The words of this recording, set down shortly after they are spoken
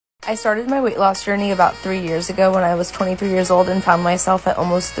I started my weight loss journey about 3 years ago when I was 23 years old and found myself at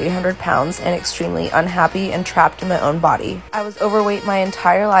almost 300 pounds and extremely unhappy and trapped in my own body. I was overweight my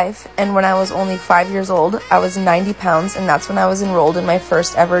entire life, and when I was only 5 years old, I was 90 pounds, and that's when I was enrolled in my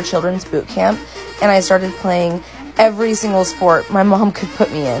first ever children's boot camp, and I started playing every single sport my mom could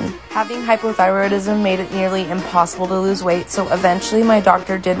put me in. Having hypothyroidism made it nearly impossible to lose weight, so eventually my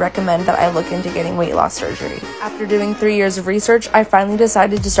doctor did recommend that I look into getting weight loss surgery. After doing 3 years of research, I finally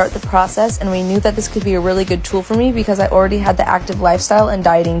decided to start the process, and we knew that this could be a really good tool for me because I already had the active lifestyle and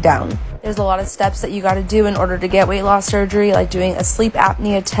dieting down. There's a lot of steps that you gotta do in order to get weight loss surgery, like doing a sleep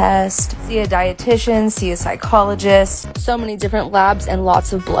apnea test, see a dietitian, see a psychologist, so many different labs and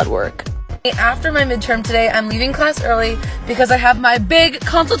lots of blood work. After my midterm today, I'm leaving class early because I have my big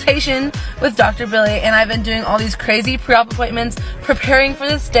consultation with Dr. Billy, and I've been doing all these crazy pre-op appointments preparing for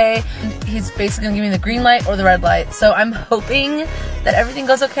this day. He's basically gonna give me the green light or the red light, so I'm hoping that everything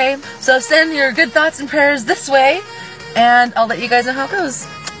goes okay. So send your good thoughts and prayers this way, and I'll let you guys know how it goes.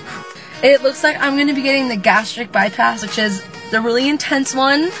 It looks like I'm gonna be getting the gastric bypass, which is the really intense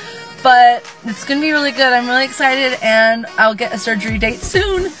one, but it's gonna be really good. I'm really excited, and I'll get a surgery date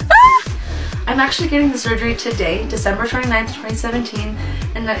soon. I'm actually getting the surgery today, December 29th, 2017,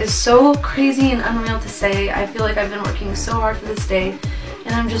 and that is so crazy and unreal to say. I feel like I've been working so hard for this day,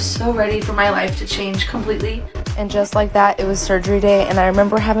 and I'm just so ready for my life to change completely. And just like that, it was surgery day, and I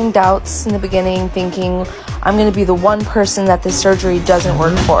remember having doubts in the beginning, thinking I'm going to be the one person that this surgery doesn't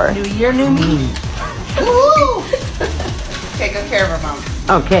work for. New year, new me. Woo! Take good care of her,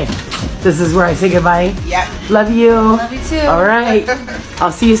 Mom. Okay. This is where I say goodbye. Yep. Love you. Love you too. All right.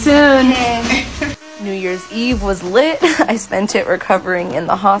 I'll see you soon. Okay. New Year's Eve was lit. I spent it recovering in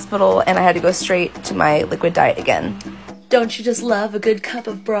the hospital, and I had to go straight to my liquid diet again. Don't you just love a good cup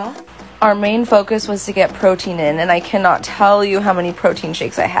of broth? Our main focus was to get protein in, and I cannot tell you how many protein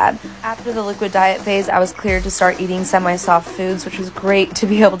shakes I had. After the liquid diet phase, I was cleared to start eating semi-soft foods, which was great to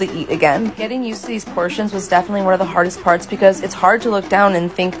be able to eat again. Getting used to these portions was definitely one of the hardest parts because it's hard to look down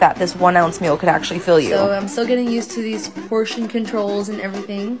and think that this 1 ounce meal could actually fill you. So I'm still getting used to these portion controls and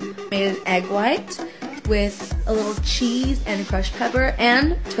everything. Made an egg white with a little cheese and crushed pepper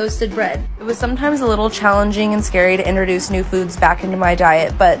and toasted bread. It was sometimes a little challenging and scary to introduce new foods back into my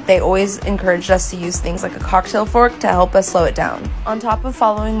diet, but they always encouraged us to use things like a cocktail fork to help us slow it down. On top of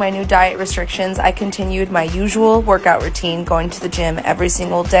following my new diet restrictions, I continued my usual workout routine, going to the gym every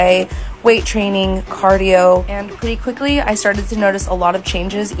single day, weight training, cardio, and pretty quickly I started to notice a lot of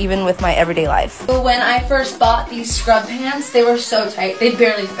changes even with my everyday life. When I first bought these scrub pants, they were so tight, they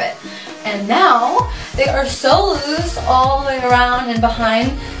barely fit. And now they are so loose all the way around and behind,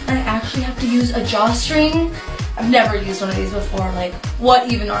 and I actually have to use a drawstring. I've never used one of these before. Like,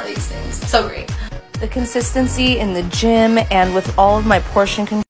 what even are these things? So great. The consistency in the gym and with all of my portion control